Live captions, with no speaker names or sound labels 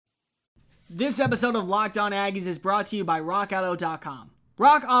This episode of Locked On Aggies is brought to you by RockAuto.com.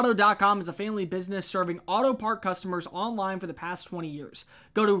 RockAuto.com is a family business serving auto part customers online for the past 20 years.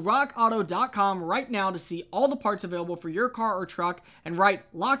 Go to RockAuto.com right now to see all the parts available for your car or truck and write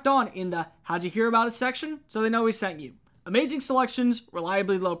Locked On in the How'd You Hear About Us section so they know we sent you. Amazing selections,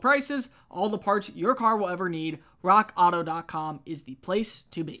 reliably low prices, all the parts your car will ever need. RockAuto.com is the place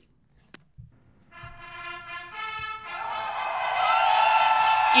to be.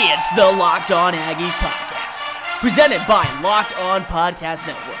 It's the Locked On Aggies podcast, presented by Locked On Podcast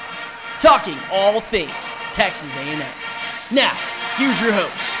Network, talking all things Texas A&M. Now, here's your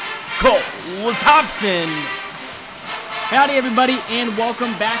host, Cole Thompson. Howdy, everybody, and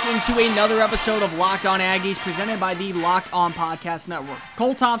welcome back into another episode of Locked On Aggies, presented by the Locked On Podcast Network.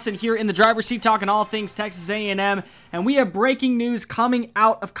 Cole Thompson here in the driver's seat, talking all things Texas A&M, and we have breaking news coming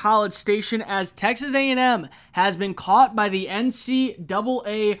out of College Station as Texas A&M has been caught by the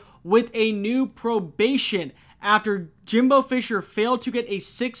NCAA with a new probation after Jimbo Fisher failed to get a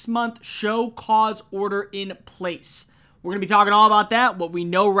 6-month show cause order in place. We're going to be talking all about that, what we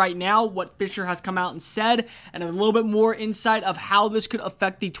know right now, what Fisher has come out and said, and a little bit more insight of how this could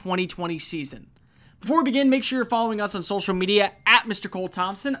affect the 2020 season. Before we begin, make sure you're following us on social media at Mr. Cole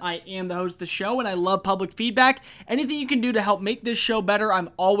Thompson. I am the host of the show, and I love public feedback. Anything you can do to help make this show better, I'm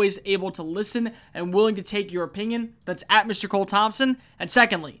always able to listen and willing to take your opinion. That's at Mr. Cole Thompson. And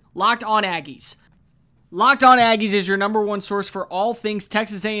secondly, Locked On Aggies. Locked On Aggies is your number one source for all things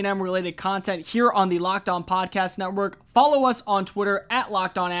Texas A&M related content here on the Locked On Podcast Network. Follow us on Twitter at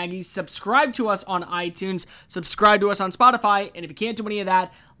Locked On Aggies. Subscribe to us on iTunes. Subscribe to us on Spotify. And if you can't do any of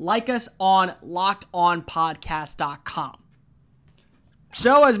that, like us on LockedOnPodcast.com.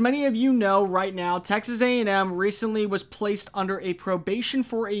 So, as many of you know right now, Texas A&M recently was placed under a probation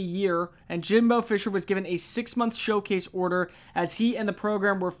for a year, and Jimbo Fisher was given a 6-month showcase order as he and the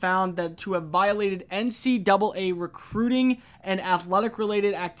program were found to have violated NCAA recruiting and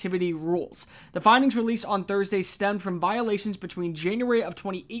athletic-related activity rules. The findings released on Thursday stemmed from violations between January of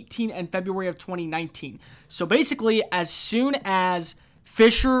 2018 and February of 2019. So basically, as soon as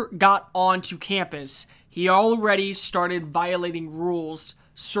Fisher got onto campus, he already started violating rules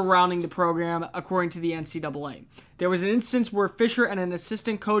surrounding the program, according to the NCAA. There was an instance where Fisher and an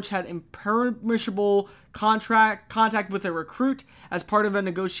assistant coach had impermissible contact with a recruit. As part of a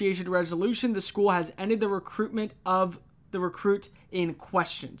negotiated resolution, the school has ended the recruitment of the recruit in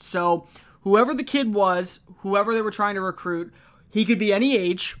question. So whoever the kid was, whoever they were trying to recruit, he could be any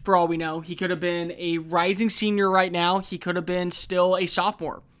age, for all we know. He could have been a rising senior right now. He could have been still a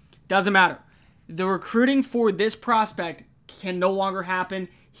sophomore. Doesn't matter. The recruiting for this prospect can no longer happen.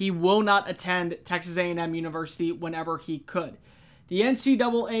 He will not attend Texas A&M University whenever he could. The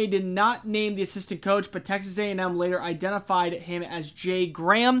NCAA did not name the assistant coach, but Texas A&M later identified him as Jay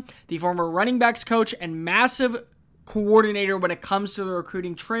Graham, the former running backs coach and massive coordinator when it comes to the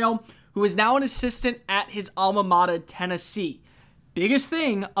recruiting trail, who is now an assistant at his alma mater, Tennessee. Biggest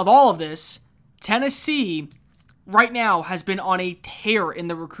thing of all of this, Tennessee right now has been on a tear in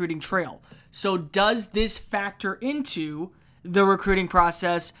the recruiting trail. So does this factor into the recruiting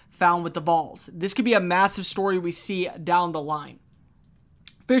process found with the Vols? This could be a massive story we see down the line.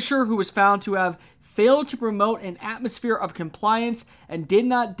 Fisher, who was found to have failed to promote an atmosphere of compliance and did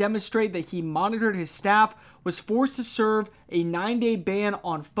not demonstrate that he monitored his staff, was forced to serve a 9-day ban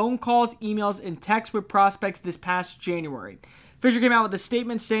on phone calls, emails, and texts with prospects this past January. Fisher came out with a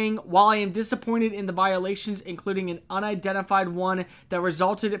statement saying, "While I am disappointed in the violations, including an unidentified one that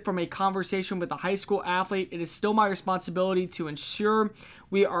resulted from a conversation with a high school athlete, it is still my responsibility to ensure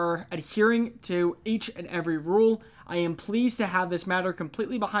we are adhering to each and every rule. I am pleased to have this matter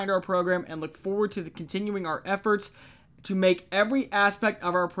completely behind our program and look forward to continuing our efforts to make every aspect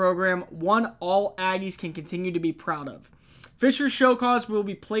of our program one all Aggies can continue to be proud of." Fisher's show cause will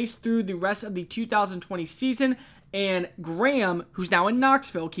be placed through the rest of the 2020 season, and Graham, who's now in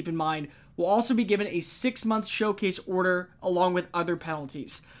Knoxville, keep in mind, will also be given a 6-month showcase order along with other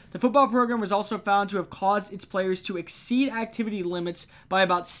penalties. The football program was also found to have caused its players to exceed activity limits by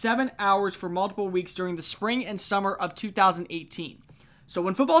about 7 hours for multiple weeks during the spring and summer of 2018. So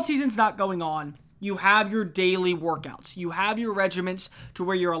when football season's not going on, you have your daily workouts. You have your regiments to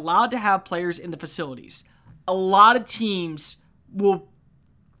where you're allowed to have players in the facilities. A lot of teams will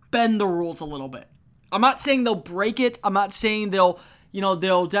bend the rules a little bit. I'm not saying they'll break it. I'm not saying they'll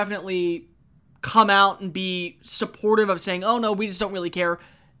definitely come out and be supportive of saying, oh no, we just don't really care.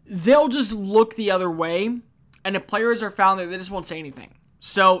 They'll just look the other way, and if players are found there, they just won't say anything.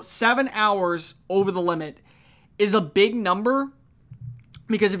 So 7 hours over the limit is a big number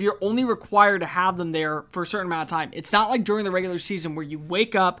Because if you're only required to have them there for a certain amount of time, it's not like during the regular season where you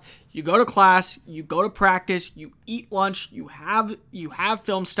wake up, you go to class, you go to practice, you eat lunch, you have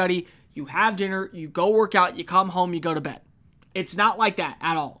film study, you have dinner, you go work out, you come home, you go to bed. It's not like that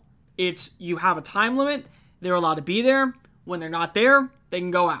at all. It's you have a time limit. They're allowed to be there. When they're not there, they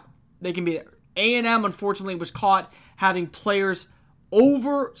can go out. They can be there. A&M, unfortunately, was caught having players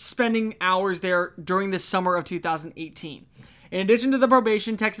overspending hours there during the summer of 2018. In addition to the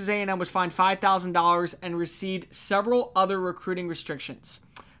probation, Texas A&M was fined $5,000 and received several other recruiting restrictions.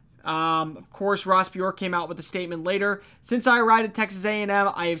 Of course, Ross Bjork came out with a statement later. Since I arrived at Texas A&M,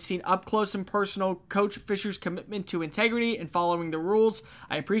 I have seen up close and personal Coach Fisher's commitment to integrity and following the rules.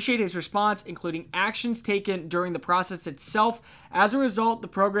 I appreciate his response, including actions taken during the process itself. As a result, the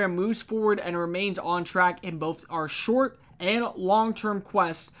program moves forward and remains on track in both our short and long-term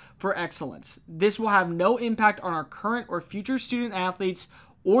quest for excellence. This will have no impact on our current or future student athletes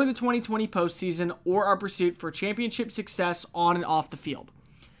or the 2020 postseason or our pursuit for championship success on and off the field.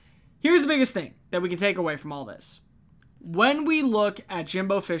 Here's the biggest thing that we can take away from all this. When we look at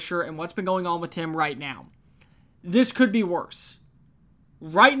Jimbo Fisher and what's been going on with him right now, this could be worse.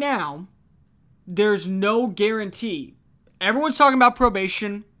 Right now, there's no guarantee. Everyone's talking about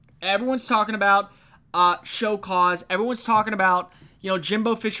probation. Everyone's talking about show cause. Everyone's talking about,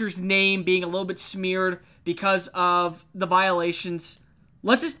 Jimbo Fisher's name being a little bit smeared because of the violations.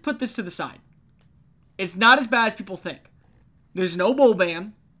 Let's just put this to the side. It's not as bad as people think. There's no bowl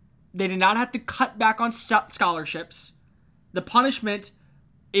ban. They did not have to cut back on scholarships. The punishment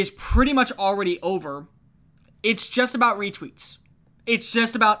is pretty much already over. It's just about retweets. It's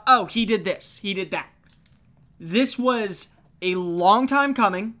just about, oh, he did this, he did that. This was a long time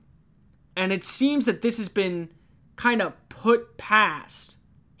coming, and it seems that this has been kind of put past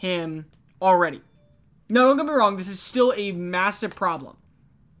him already. No, don't get me wrong, this is still a massive problem.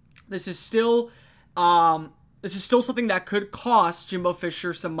 This is still something that could cost Jimbo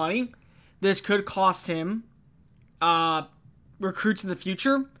Fisher some money. This could cost him recruits in the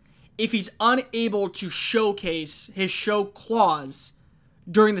future if he's unable to showcase his show clause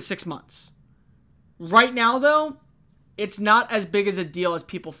during the 6 months. Right now, though, it's not as big as a deal as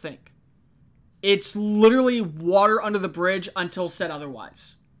people think. It's literally water under the bridge until said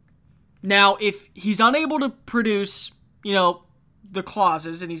otherwise. Now, if he's unable to produce, the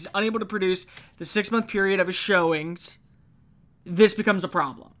clauses, and he's unable to produce the 6-month period of his showings, this becomes a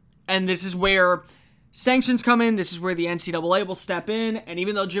problem. And this is where sanctions come in. This is where the NCAA will step in. And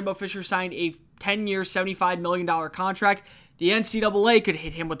even though Jimbo Fisher signed a 10-year, $75 million contract, the NCAA could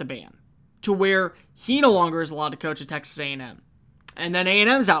hit him with a ban to where he no longer is allowed to coach at Texas A&M. And then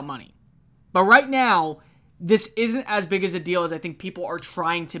A&M's out money. But right now, this isn't as big as a deal as I think people are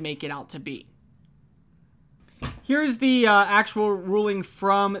trying to make it out to be. Here's the actual ruling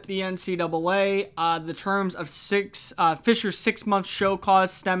from the NCAA. The terms of Fisher's 6-month show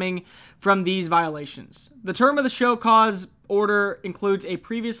cause stemming from these violations. The term of the show cause order includes a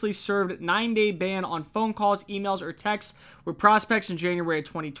previously served 9-day ban on phone calls, emails, or texts with prospects in January of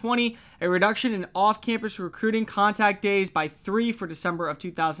 2020, a reduction in off-campus recruiting contact days by 3 for December of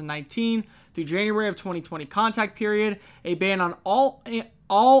 2019 through January of 2020 contact period, a ban on all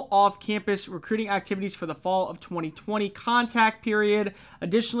off-campus recruiting activities for the fall of 2020 contact period,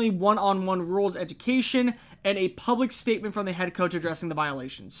 additionally one-on-one rules education, and a public statement from the head coach addressing the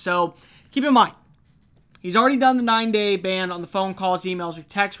violations. So keep in mind, he's already done the 9-day ban on the phone calls, emails, or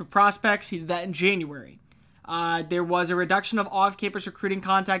texts with prospects. He did that in January. There was a reduction of off-campus recruiting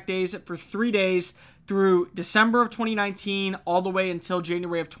contact days for 3 days through December of 2019 all the way until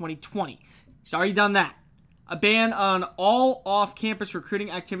January of 2020. He's already done that. A ban on all off-campus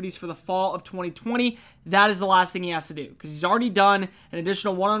recruiting activities for the fall of 2020. That is the last thing he has to do because he's already done an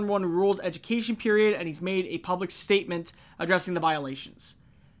additional one-on-one rules education period and he's made a public statement addressing the violations.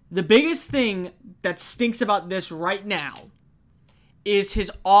 The biggest thing that stinks about this right now is his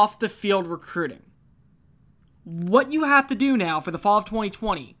off-the-field recruiting. What you have to do now for the fall of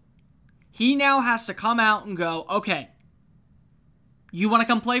 2020, he now has to come out and go, okay, you want to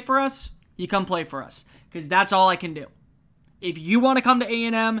come play for us? You come play for us. Because that's all I can do. If you want to come to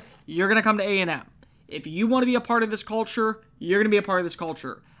A&M, you're going to come to A&M. If you want to be a part of this culture, you're going to be a part of this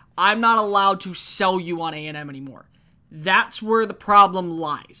culture. I'm not allowed to sell you on A&M anymore. That's where the problem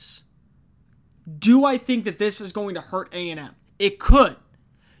lies. Do I think that this is going to hurt A&M? It could.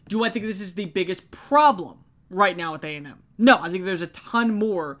 Do I think this is the biggest problem right now with A&M? No, I think there's a ton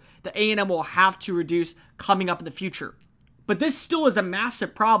more that A&M will have to reduce coming up in the future. But this still is a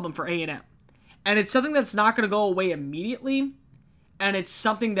massive problem for A&M. And it's something that's not going to go away immediately. And it's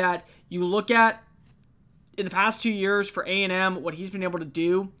something that you look at in the past 2 years for A&M, what he's been able to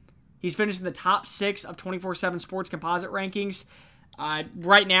do, he's finished in the top 6 of 24/7 Sports composite rankings.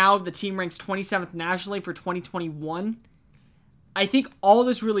 Right now, the team ranks 27th nationally for 2021. I think all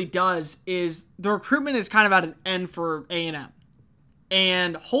this really does is the recruitment is kind of at an end for A&M.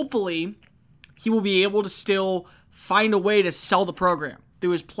 And hopefully, he will be able to still find a way to sell the program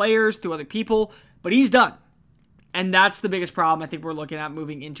through his players, through other people, but he's done. And that's the biggest problem I think we're looking at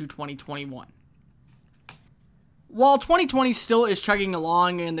moving into 2021. While 2020 still is chugging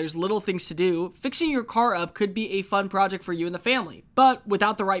along and there's little things to do, fixing your car up could be a fun project for you and the family. But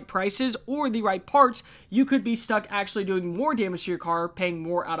without the right prices or the right parts, you could be stuck actually doing more damage to your car, paying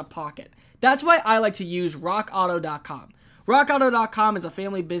more out of pocket. That's why I like to use RockAuto.com. RockAuto.com is a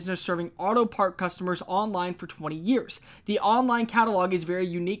family business serving auto part customers online for 20 years. The online catalog is very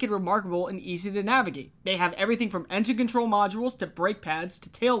unique and remarkable and easy to navigate. They have everything from engine control modules to brake pads to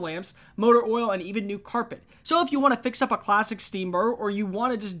tail lamps, motor oil, and even new carpet. So if you want to fix up a classic steamboat or you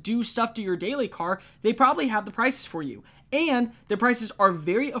want to just do stuff to your daily car, they probably have the prices for you. And the prices are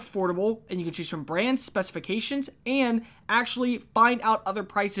very affordable, and you can choose from brands, specifications, and actually find out other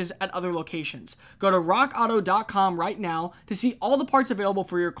prices at other locations. Go to rockauto.com right now to see all the parts available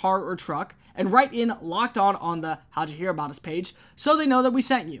for your car or truck, and write in Locked On the How'd You Hear About Us page so they know that we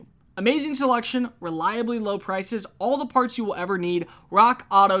sent you. Amazing selection, reliably low prices, all the parts you will ever need.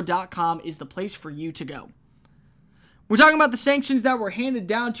 rockauto.com is the place for you to go. We're talking about the sanctions that were handed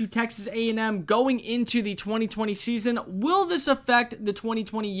down to Texas A&M going into the 2020 season. Will this affect the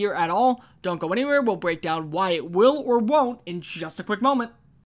 2020 year at all? Don't go anywhere. We'll break down why it will or won't in just a quick moment.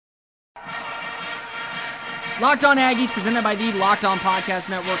 Locked On Aggies, presented by the Locked On Podcast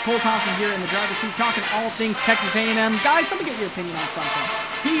Network. Cole Thompson here in the driver's seat, talking all things Texas A&M. Guys, let me get your opinion on something.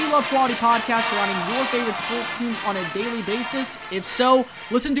 Do you love quality podcasts surrounding your favorite sports teams on a daily basis? If so,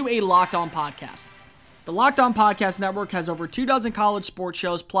 listen to a Locked On podcast. The Locked On Podcast Network has over 24 college sports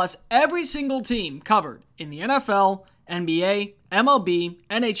shows, plus every single team covered in the NFL, NBA, MLB,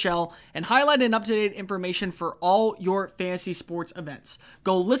 NHL, and highlighted and up-to-date information for all your fantasy sports events.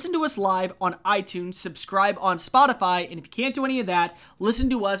 Go listen to us live on iTunes, subscribe on Spotify, and if you can't do any of that, listen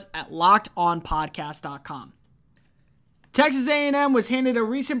to us at LockedOnPodcast.com. Texas A&M was handed a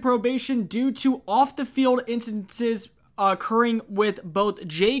recent probation due to off-the-field instances occurring with both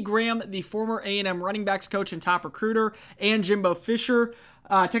Jay Graham, the former A&M running backs coach and top recruiter, and Jimbo Fisher.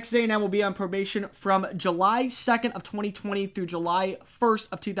 Texas A&M will be on probation from July 2nd of 2020 through July 1st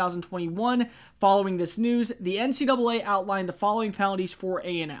of 2021. Following this news, the NCAA outlined the following penalties for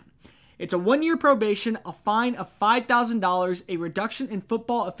A&M. It's a 1-year probation, a fine of $5,000, a reduction in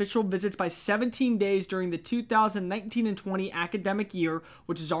football official visits by 17 days during the 2019 and 20 academic year,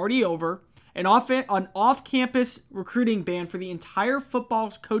 which is already over, an off-campus recruiting ban for the entire football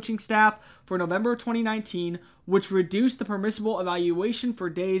coaching staff for November 2019, which reduced the permissible evaluation for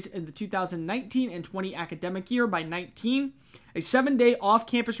days in the 2019 and 20 academic year by 19, a 7-day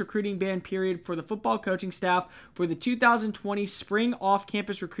off-campus recruiting ban period for the football coaching staff for the 2020 spring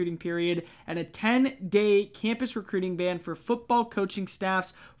off-campus recruiting period, and a 10-day campus recruiting ban for football coaching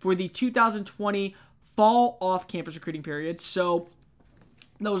staffs for the 2020 fall off-campus recruiting period. So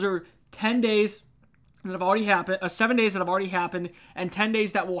those are 10 days that have already happened, 7 days that have already happened, and 10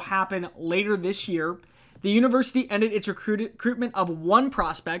 days that will happen later this year. The university ended its recruitment of one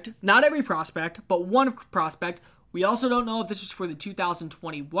prospect, not every prospect, but one prospect. We also don't know if this was for the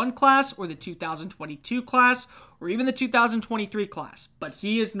 2021 class or the 2022 class or even the 2023 class, but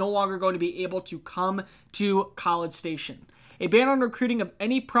he is no longer going to be able to come to College Station. A ban on recruiting of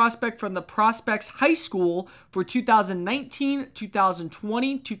any prospect from the prospect's high school for 2019,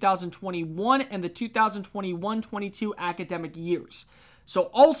 2020, 2021, and the 2021-22 academic years. So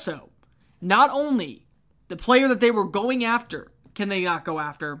also, not only the player that they were going after can they not go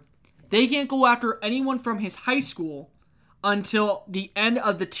after, they can't go after anyone from his high school until the end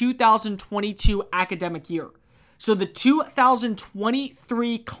of the 2022 academic year. So the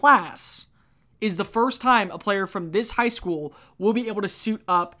 2023 class is the first time a player from this high school will be able to suit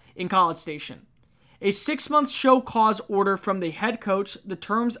up in College Station. A 6-month show cause order from the head coach. The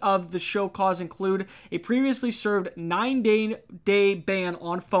terms of the show cause include a previously served 9-day ban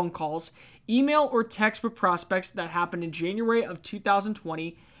on phone calls, email or text with prospects that happened in January of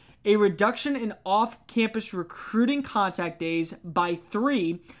 2020, a reduction in off-campus recruiting contact days by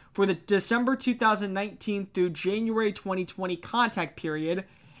 3 for the December 2019 through January 2020 contact period,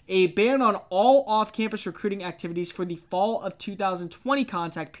 a ban on all off-campus recruiting activities for the fall of 2020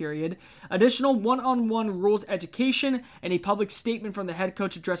 contact period, additional one-on-one rules education, and a public statement from the head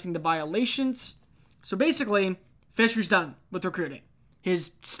coach addressing the violations. So basically, Fisher's done with recruiting.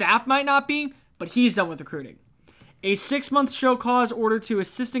 His staff might not be, but he's done with recruiting. A 6-month show cause order to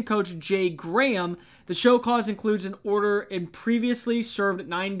assistant coach Jay Graham. The show cause includes an order and previously served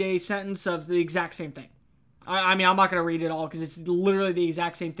 9-day sentence of the exact same thing. I mean, I'm not going to read it all because it's literally the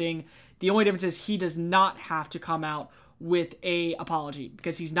exact same thing. The only difference is he does not have to come out with a apology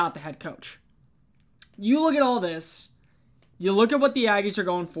because he's not the head coach. You look at all this, you look at what the Aggies are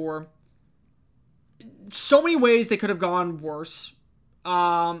going for. So many ways they could have gone worse.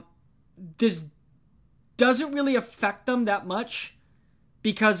 This doesn't really affect them that much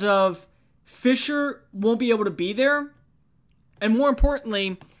because of Fisher won't be able to be there. And more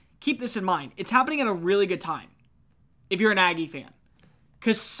importantly, keep this in mind. It's happening at a really good time if you're an Aggie fan.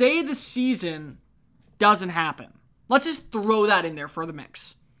 Because say the season doesn't happen. Let's just throw that in there for the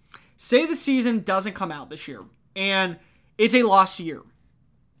mix. Say the season doesn't come out this year and it's a lost year.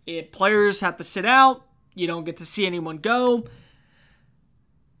 If players have to sit out, you don't get to see anyone go.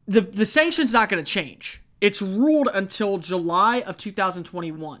 The sanction's not going to change. It's ruled until July of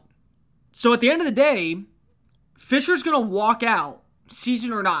 2021. So at the end of the day, Fisher's going to walk out,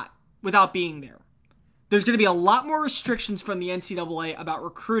 season or not, without being there. There's going to be a lot more restrictions from the NCAA about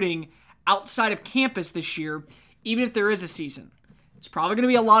recruiting outside of campus this year, even if there is a season. It's probably going to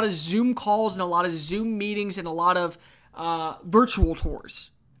be a lot of Zoom calls and a lot of Zoom meetings and a lot of virtual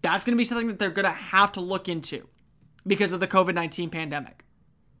tours. That's going to be something that they're going to have to look into because of the COVID-19 pandemic.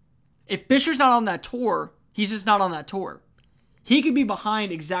 If Fisher's not on that tour, he's just not on that tour. He could be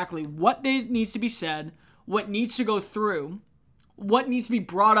behind exactly what needs to be said, what needs to go through, what needs to be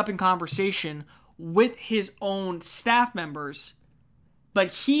brought up in conversation with his own staff members, but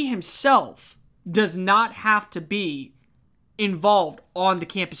he himself does not have to be involved on the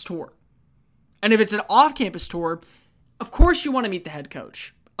campus tour. And if it's an off-campus tour, of course you want to meet the head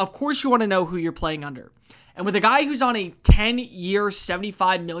coach. Of course you want to know who you're playing under. And with a guy who's on a 10-year,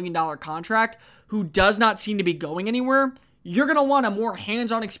 $75 million contract who does not seem to be going anywhere, you're going to want a more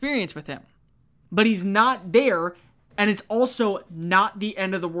hands-on experience with him. But he's not there, and it's also not the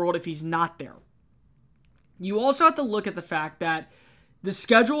end of the world if he's not there. You also have to look at the fact that the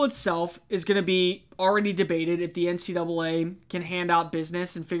schedule itself is going to be already debated if the NCAA can hand out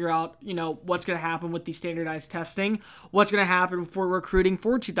business and figure out, what's going to happen with the standardized testing, what's going to happen for recruiting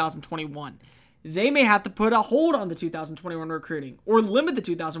for 2021. They may have to put a hold on the 2021 recruiting or limit the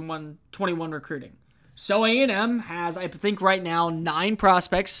 2021 recruiting. So A&M has, I think right now, 9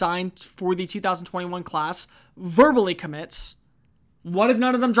 prospects signed for the 2021 class, verbally commits. What if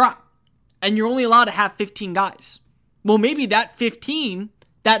none of them drop? And you're only allowed to have 15 guys. Well, maybe that 15,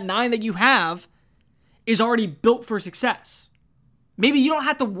 that 9 that you have, is already built for success. Maybe you don't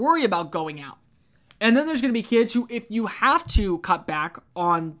have to worry about going out. And then there's going to be kids who, if you have to cut back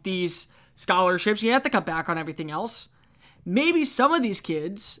on these scholarships, you have to cut back on everything else. Maybe some of these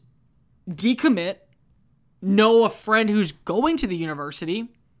kids decommit, know a friend who's going to the university,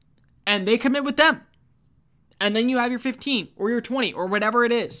 and they commit with them. And then you have your 15 or your 20 or whatever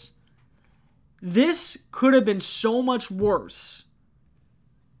it is. This could have been so much worse.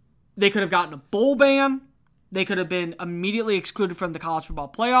 They could have gotten a bowl ban. They could have been immediately excluded from the college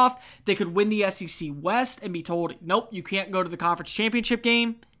football playoff. They could win the SEC West and be told, nope, you can't go to the conference championship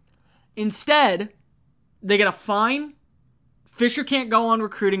game. Instead, they get a fine. Fisher can't go on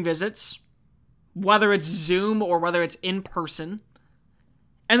recruiting visits, whether it's Zoom or whether it's in person.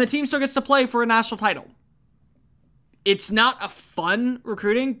 And the team still gets to play for a national title. It's not a fun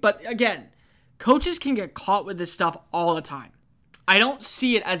recruiting, but again, coaches can get caught with this stuff all the time. I don't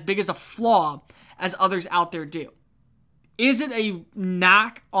see it as big as a flaw as others out there do. Is it a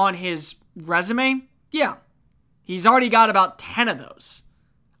knock on his resume? Yeah. He's already got about 10 of those.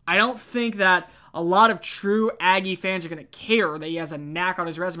 I don't think that a lot of true Aggie fans are going to care that he has a knack on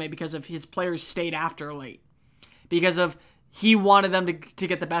his resume because of his players stayed after late. Because of he wanted them to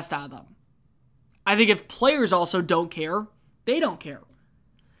get the best out of them. I think if players also don't care, they don't care.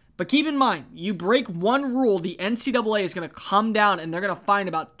 But keep in mind, you break one rule, the NCAA is going to come down and they're going to find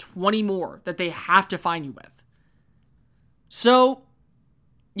about 20 more that they have to fine you with. So,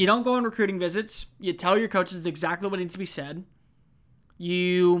 you don't go on recruiting visits. You tell your coaches exactly what needs to be said.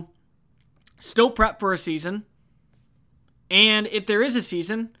 You still prep for a season. And if there is a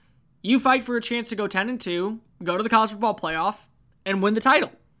season, you fight for a chance to go 10-2, go to the college football playoff, and win the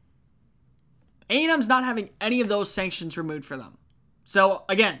title. A&M's not having any of those sanctions removed for them. So,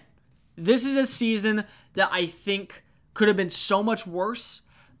 again, this is a season that I think could have been so much worse,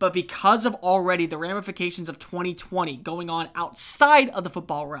 but because of already the ramifications of 2020 going on outside of the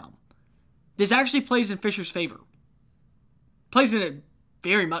football realm, this actually plays in Fisher's favor. Plays in it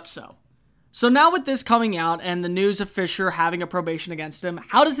very much so. So now with this coming out and the news of Fisher having a probation against him,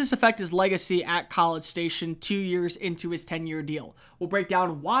 how does this affect his legacy at College Station 2 years into his 10-year deal? We'll break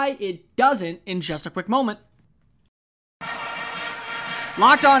down why it doesn't in just a quick moment.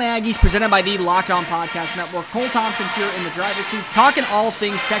 Locked On Aggies, presented by the Locked On Podcast Network. Cole Thompson here in the driver's seat, talking all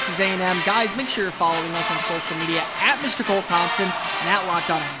things Texas A&M. Guys, make sure you're following us on social media at Mr. Cole Thompson and at Locked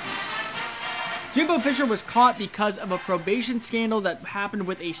On Aggies. Jimbo Fisher was caught because of a probation scandal that happened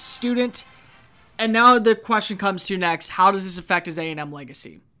with a student. And now the question comes to next, how does this affect his A&M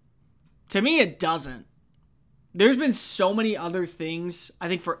legacy? To me, it doesn't. There's been so many other things, I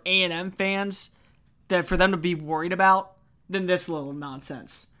think, for A&M fans that for them to be worried about than this little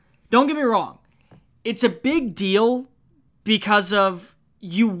nonsense. Don't get me wrong. It's a big deal because of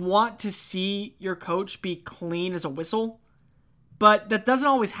you want to see your coach be clean as a whistle, but that doesn't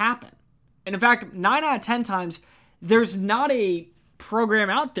always happen. And in fact, 9 out of 10 times, there's not a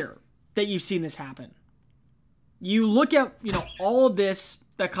program out there that you've seen this happen. You look at, all of this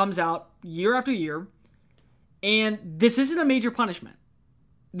that comes out year after year, and this isn't a major punishment.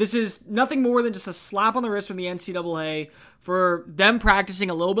 This is nothing more than just a slap on the wrist from the NCAA for them practicing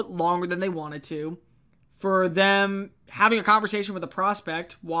a little bit longer than they wanted to, for them having a conversation with a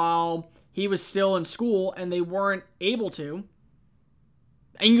prospect while he was still in school and they weren't able to.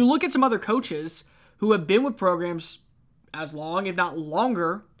 And you look at some other coaches who have been with programs as long, if not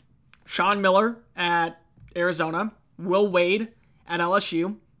longer. Sean Miller at Arizona, Will Wade at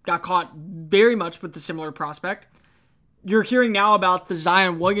LSU, got caught very much with the similar prospect. You're hearing now about the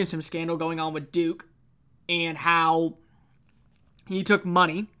Zion Williamson scandal going on with Duke and how he took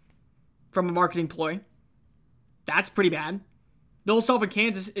money from a marketing ploy. That's pretty bad. Bill Self in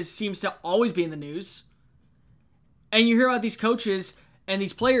Kansas seems to always be in the news. And you hear about these coaches and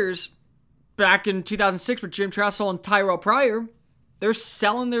these players back in 2006 with Jim Tressel and Tyrell Pryor. They're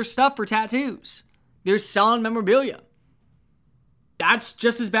selling their stuff for tattoos. They're selling memorabilia. That's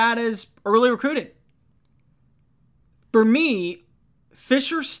just as bad as early recruiting. For me,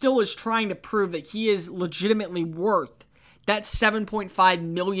 Fisher still is trying to prove that he is legitimately worth that $7.5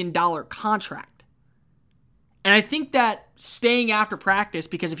 million contract. And I think that staying after practice,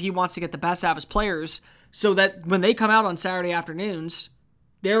 because if he wants to get the best out of his players, so that when they come out on Saturday afternoons,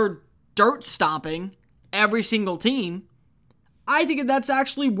 they're dirt stomping every single team, I think that's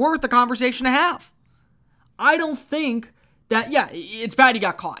actually worth the conversation to have. I don't think that, it's bad he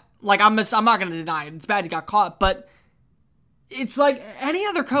got caught. Like, I'm not going to deny it. It's bad he got caught, but it's like any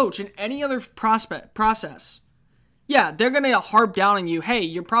other coach in any other process. Yeah, they're going to harp down on you, hey,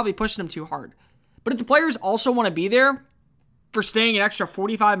 you're probably pushing them too hard. But if the players also want to be there for staying an extra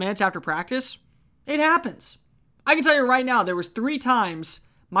 45 minutes after practice, it happens. I can tell you right now, there was 3 times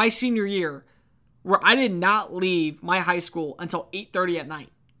my senior year where I did not leave my high school until 8:30 at night.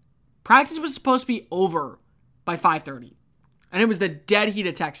 Practice was supposed to be over by 5:30, and it was the dead heat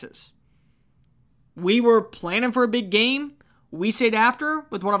of Texas. We were planning for a big game. We stayed after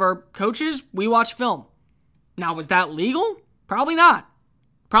with one of our coaches. We watched film. Now, was that legal? Probably not.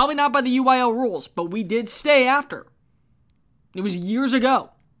 Probably not by the UIL rules, but we did stay after. It was years ago.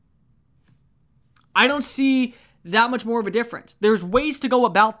 I don't see that much more of a difference. There's ways to go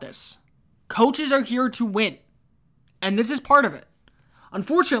about this. Coaches are here to win, and this is part of it.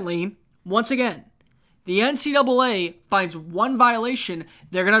 Unfortunately, once again, the NCAA finds one violation,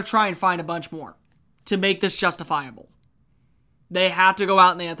 they're going to try and find a bunch more to make this justifiable. They have to go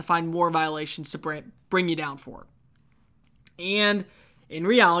out and they have to find more violations to bring you down for. And in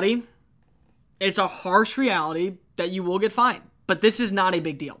reality, it's a harsh reality that you will get fined. But this is not a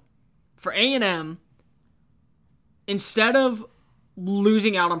big deal. For A&M, instead of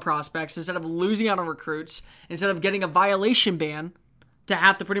losing out on prospects, instead of losing out on recruits, instead of getting a violation ban to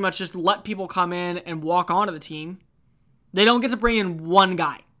have to pretty much just let people come in and walk onto the team, they don't get to bring in one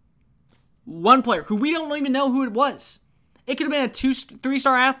guy. One player who we don't even know who it was. It could have been a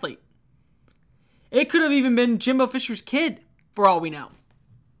 3-star athlete. It could have even been Jimbo Fisher's kid, for all we know.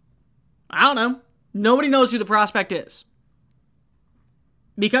 I don't know. Nobody knows who the prospect is.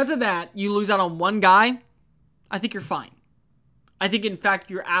 Because of that, you lose out on one guy, I think you're fine. I think, in fact,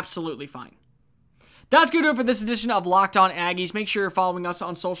 you're absolutely fine. That's going to do it for this edition of Locked On Aggies. Make sure you're following us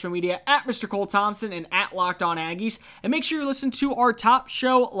on social media at Mr. Cole Thompson and at Locked On Aggies. And make sure you listen to our top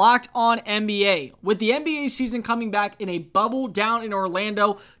show, Locked On NBA. With the NBA season coming back in a bubble down in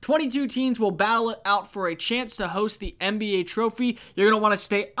Orlando, 22 teams will battle it out for a chance to host the NBA trophy. You're going to want to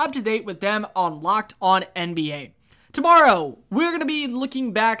stay up to date with them on Locked On NBA. Tomorrow, we're going to be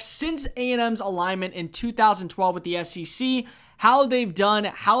looking back since A&M's alignment in 2012 with the SEC, how they've done,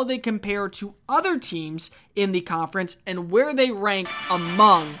 how they compare to other teams in the conference, and where they rank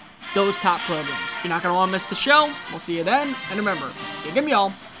among those top programs. You're not going to want to miss the show. We'll see you then. And remember, give me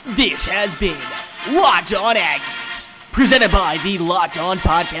all. This has been Locked On Aggies, presented by the Locked On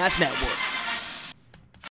Podcast Network.